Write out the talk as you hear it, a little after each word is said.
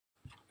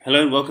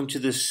Hello and welcome to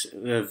this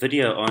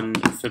video on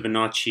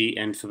Fibonacci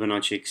and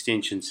Fibonacci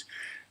extensions.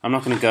 I'm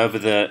not going to go over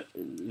the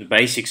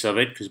basics of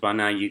it because by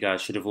now you guys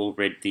should have all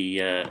read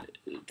the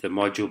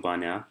module by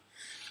now.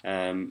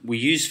 We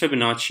use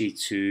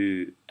Fibonacci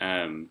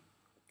to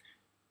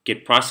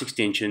get price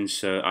extensions,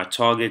 so our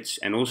targets,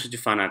 and also to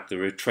find out the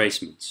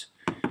retracements.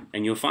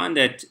 And you'll find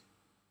that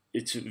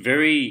it's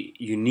very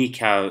unique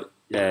how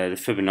the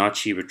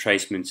Fibonacci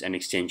retracements and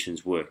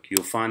extensions work.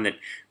 You'll find that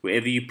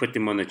wherever you put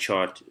them on the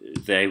chart,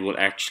 they will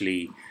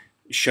actually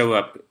show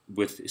up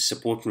with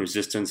support and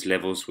resistance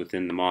levels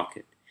within the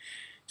market.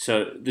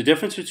 So the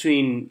difference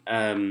between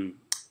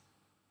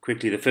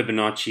quickly the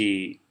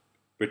Fibonacci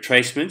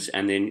retracements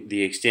and then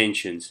the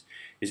extensions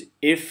is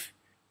if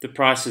the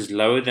price is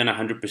lower than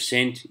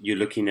 100%, you're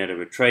looking at a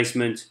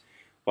retracement,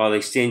 while the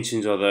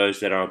extensions are those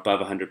that are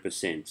above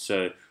 100%.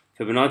 So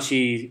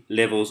Fibonacci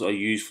levels are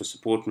used for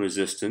support and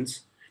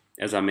resistance,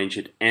 as I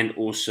mentioned, and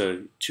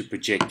also to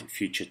project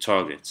future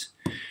targets.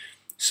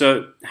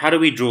 So how do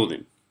we draw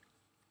them?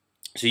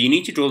 So you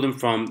need to draw them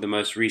from the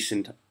most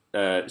recent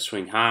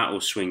swing high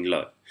or swing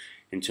low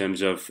in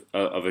terms of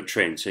a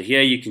trend. So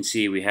here you can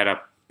see we had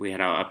our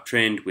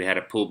uptrend, we had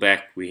a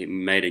pullback, we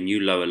made a new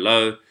lower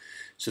low.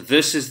 So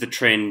this is the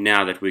trend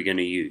now that we're going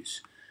to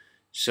use.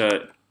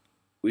 So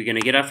we're going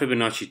to get our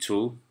Fibonacci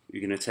tool.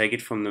 We're going to take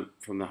it from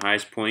the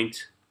highest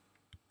point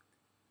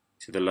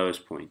to the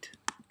lowest point.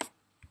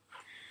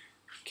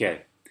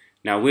 Okay,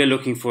 now we're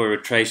looking for a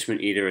retracement,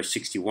 either a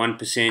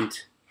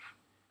 61%,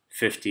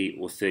 50,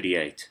 or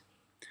 38.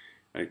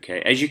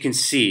 Okay, as you can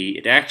see,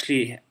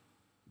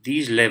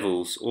 these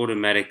levels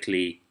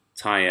automatically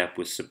tie up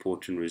with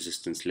support and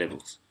resistance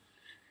levels.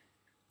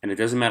 And it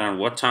doesn't matter on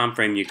what time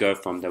frame you go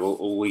from, they'll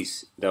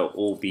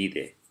all be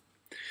there.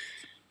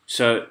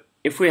 So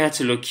if we had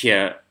to look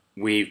here,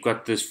 we've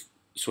got this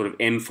sort of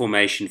M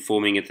formation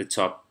forming at the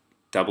top,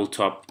 double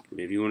top,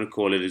 whatever you want to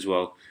call it as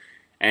well.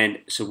 And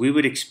so we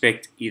would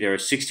expect either a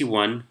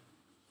 61,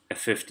 a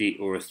 50,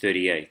 or a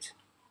 38.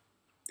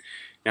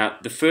 Now,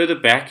 the further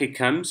back it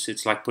comes,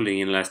 it's like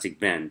pulling an elastic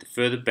band. The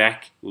further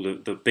back,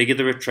 the bigger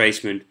the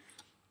retracement,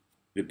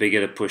 the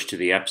bigger the push to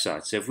the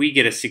upside. So if we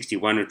get a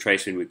 61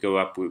 retracement, we go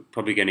up, we're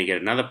probably going to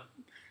get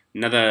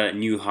another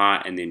new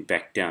high and then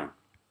back down.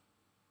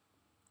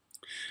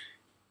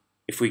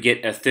 If we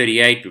get a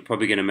 38, we're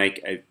probably going to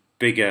make a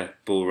bigger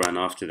bull run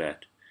after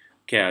that.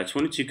 Okay, I just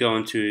wanted to go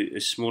into a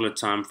smaller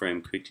time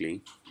frame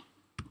quickly,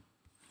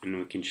 and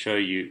we can show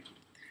you.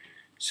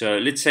 So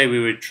let's say we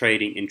were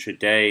trading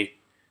intraday.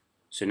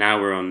 So now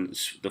we're on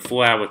the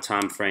 4-hour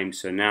time frame.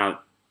 So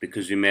now,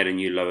 because we made a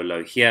new lower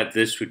low here,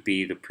 this would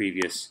be the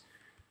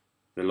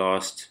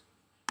last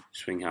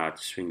swing high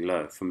to swing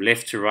low. From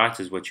left to right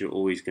is what you're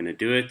always going to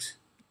do it.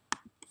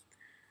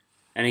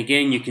 And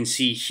again, you can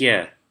see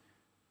here,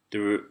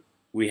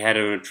 we had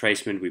a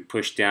retracement, we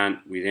pushed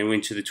down, we then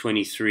went to the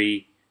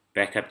 23,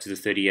 back up to the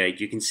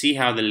 38. You can see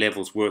how the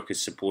levels work as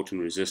support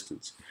and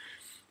resistance.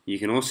 You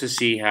can also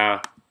see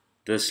how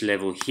this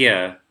level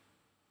here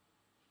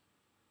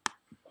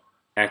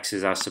acts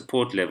as our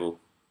support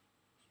level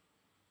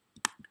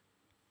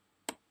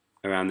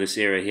around this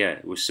area here.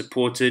 It was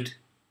supported,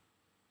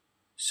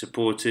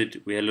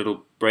 we had a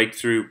little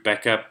breakthrough,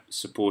 back up,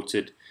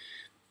 supported.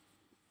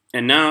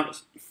 And now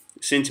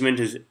sentiment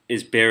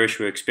is bearish.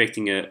 We're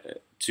expecting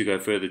to go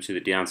further to the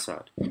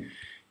downside.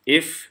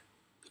 If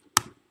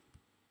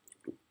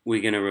we're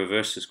going to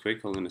reverse this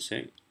quick, hold on a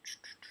sec.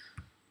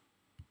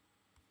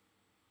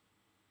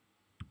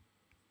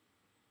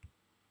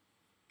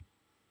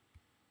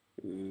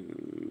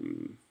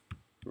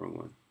 Wrong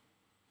one.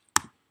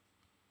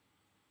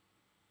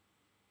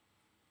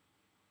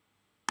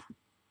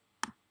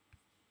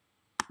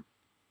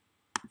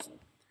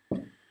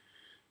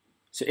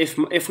 So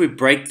if we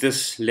break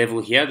this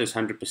level here, this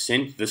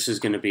 100%, this is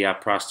going to be our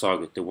price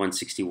target, the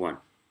 161.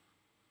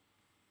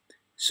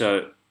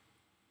 So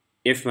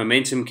if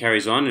momentum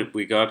carries on, if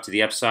we go up to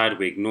the upside,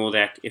 we ignore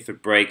that. If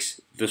it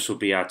breaks, this will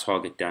be our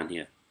target down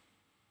here.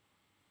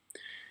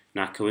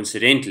 Now,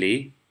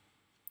 coincidentally,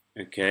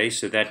 okay,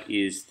 so that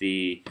is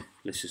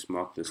let's just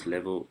mark this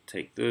level,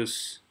 take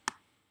this,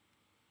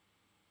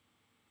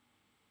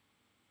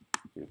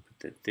 I'm going to put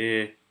that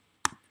there.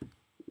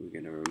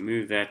 We're going to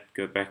remove that,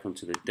 go back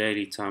onto the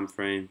daily time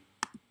frame.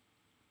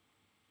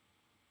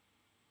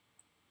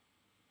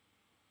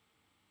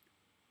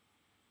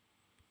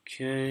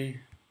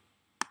 Okay.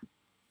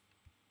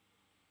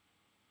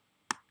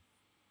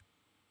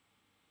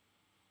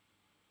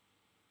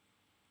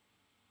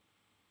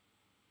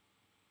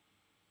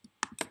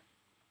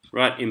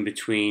 Right in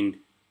between,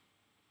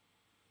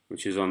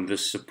 which is on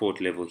this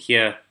support level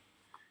here,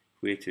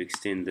 we have to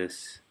extend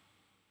this.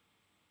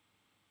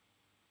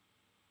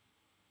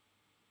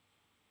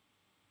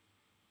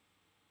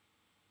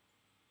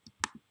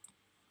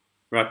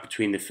 Right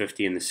between the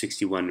 50 and the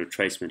 61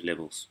 retracement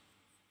levels.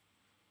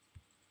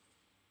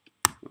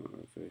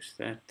 I'll reverse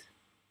that.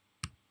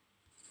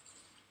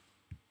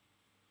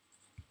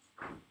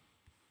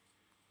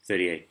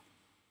 38.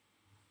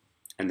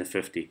 And the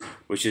 50,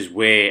 which is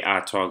where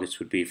our targets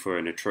would be for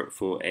a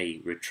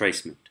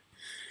retracement.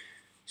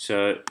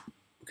 So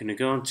we're going to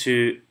go on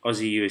to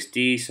Aussie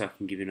USD so I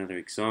can give you another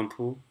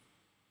example.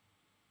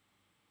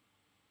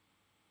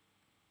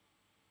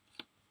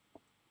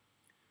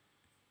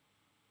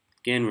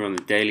 Again, we're on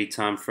the daily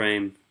time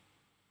frame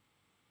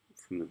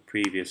from the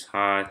previous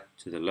high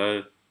to the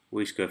low.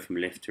 Always go from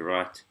left to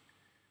right.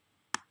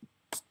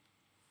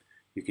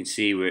 You can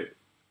see we're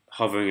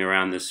hovering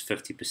around this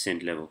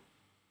 50% level.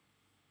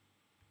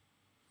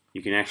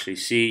 You can actually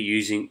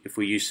see, if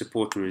we use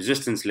support and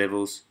resistance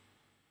levels,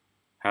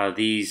 how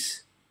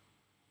these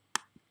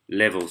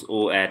levels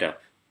all add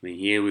up. I mean,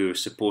 here we were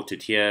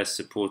supported here,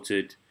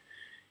 supported,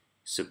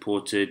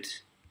 supported,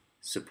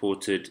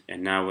 supported,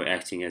 and now we're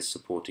acting as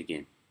support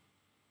again.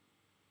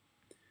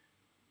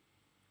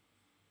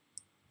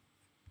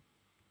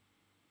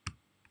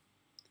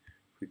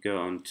 We go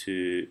on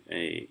to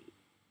a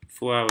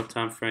 4-hour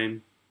time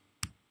frame.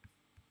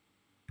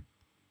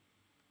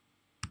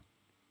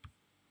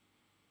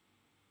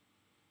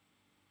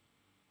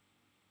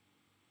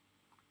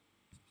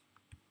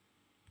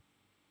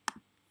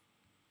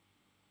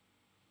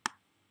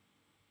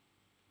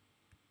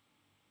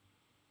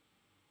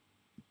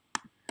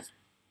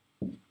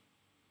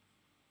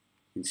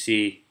 You can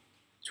see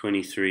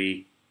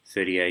 23,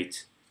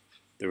 38,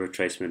 the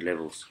retracement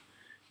levels.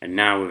 And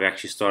now we've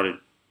actually started,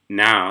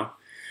 now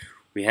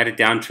we had a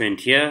downtrend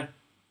here.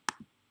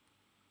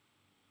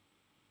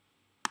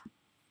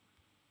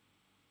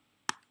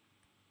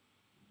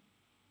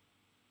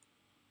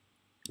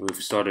 We've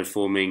started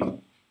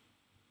forming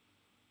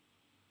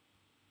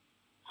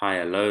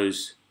higher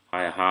lows,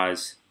 higher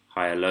highs,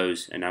 higher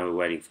lows, and now we're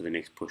waiting for the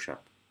next push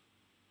up.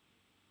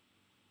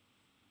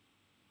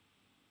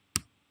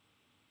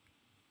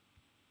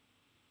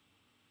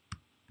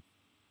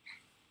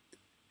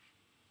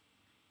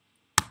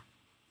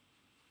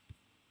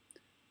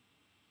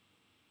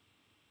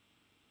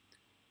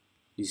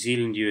 New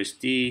Zealand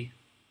USD,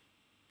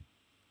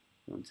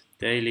 on to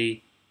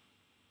daily.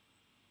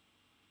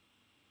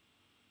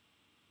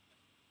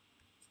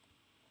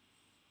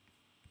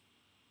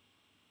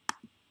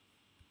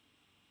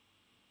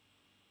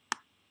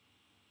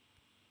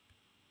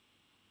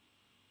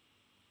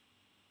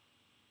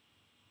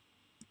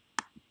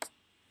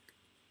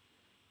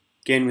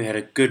 Again, we had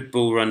a good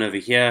bull run over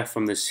here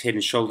from this head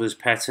and shoulders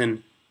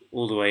pattern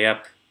all the way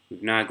up.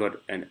 We've now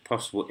got a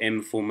possible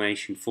M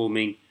formation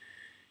forming.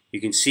 You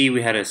can see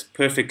we had a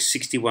perfect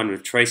 61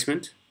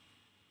 retracement,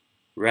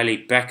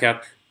 rallied back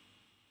up,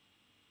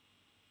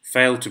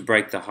 failed to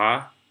break the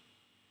high.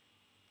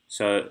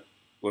 So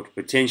what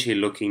we're potentially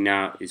looking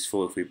now is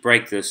for, if we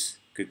break this,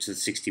 go to the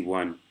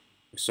 61,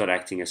 we'll start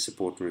acting as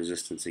support and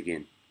resistance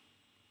again.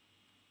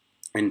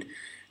 And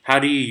how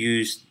do you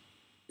use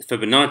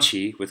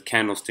Fibonacci with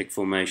candlestick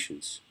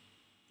formations?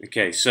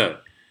 Okay, so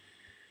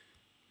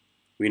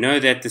we know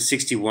that the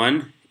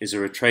 61 is a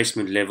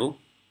retracement level,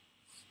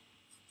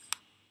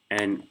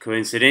 and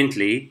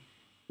coincidentally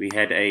we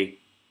had a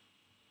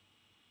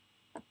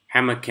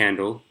hammer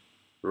candle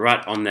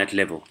right on that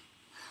level,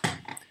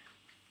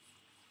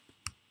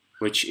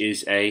 which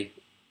is a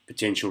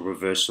potential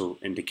reversal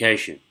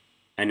indication.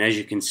 And as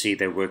you can see,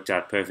 they worked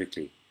out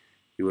perfectly.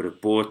 You would have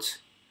bought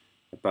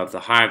above the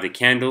high of the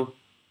candle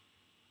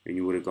and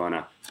you would have gone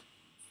up.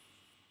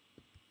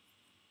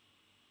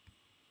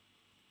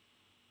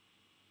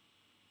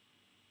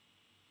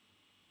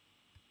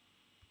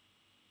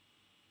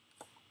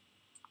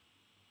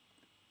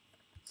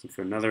 So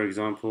for another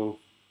example,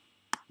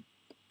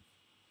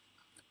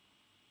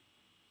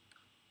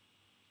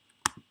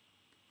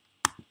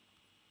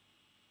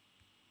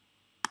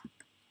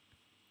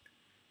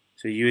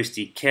 so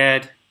USD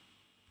CAD,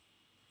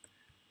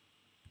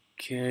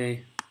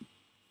 okay,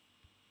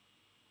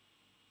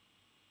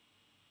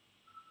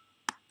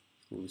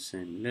 all the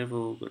same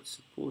level, got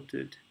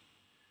supported.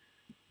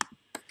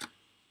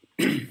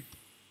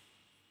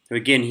 So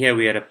again, here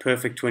we had a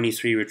perfect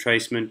 23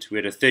 retracement. We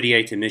had a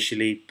 38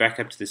 initially, back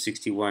up to the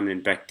 61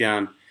 and back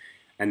down.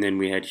 And then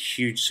we had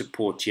huge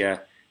support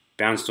here,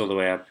 bounced all the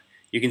way up.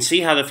 You can see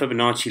how the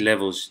Fibonacci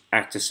levels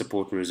act as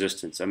support and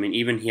resistance. I mean,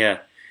 even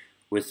here,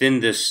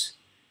 within this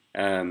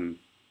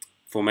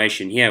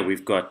formation here,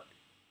 we've got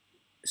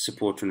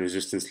support and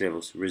resistance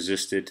levels.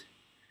 Resisted,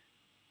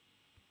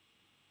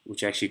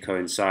 which actually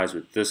coincides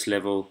with this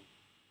level.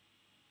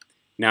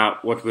 Now,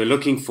 what we're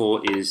looking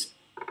for is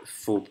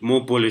for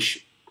more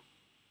bullish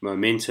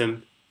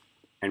momentum,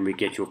 and we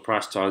get your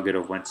price target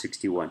of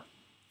 161.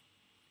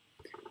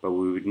 But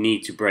we would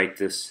need to break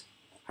this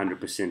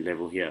 100%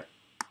 level here.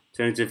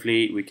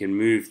 Alternatively, we can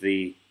move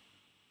the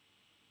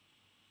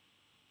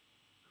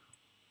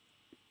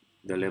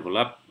level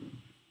up.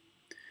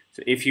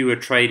 So if you were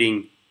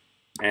trading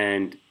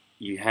and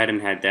you hadn't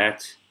had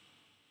that,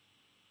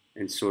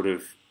 and sort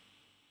of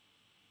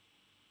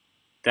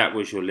that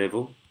was your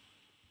level,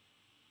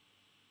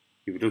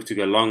 you would look to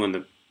go long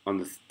on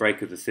the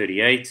break of the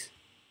 38.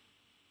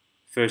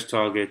 First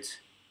target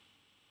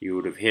you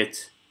would have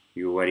hit,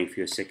 you were waiting for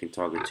your second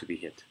target to be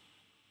hit.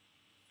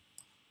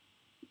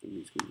 Let me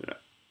just move it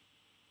up.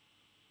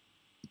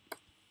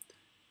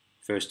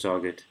 First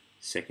target,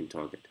 second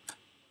target.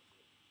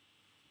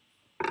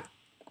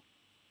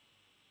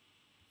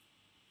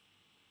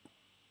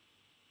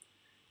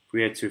 If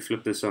we had to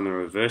flip this on the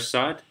reverse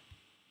side,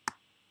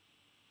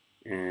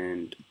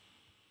 and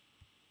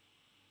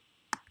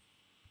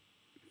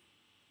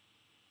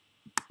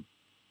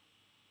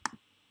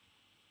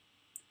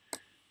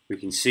we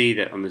can see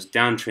that on this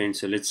downtrend,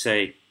 so let's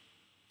say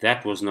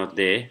that was not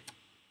there,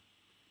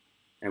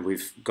 and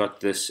we've got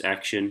this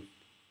action,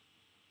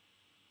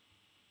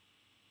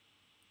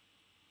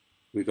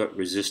 we got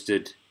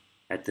resisted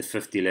at the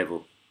 50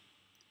 level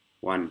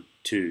 1,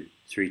 2,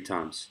 3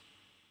 times.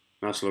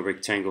 Nice little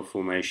rectangle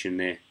formation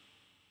there,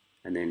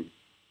 and then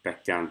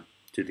back down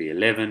to the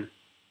 11,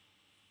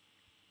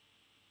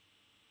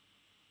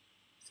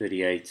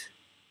 38.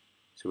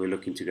 So we're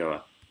looking to go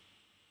up.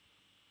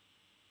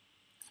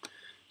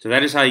 So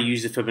that is how you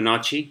use the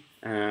Fibonacci.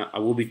 I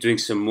will be doing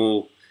some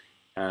more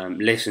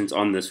lessons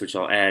on this, which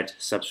I'll add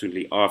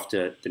subsequently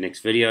after the next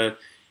video,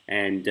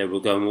 and we'll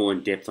go more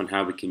in depth on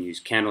how we can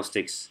use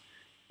candlesticks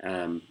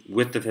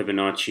with the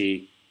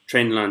Fibonacci,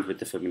 trend lines with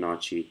the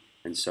Fibonacci,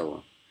 and so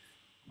on.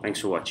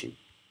 Thanks for watching.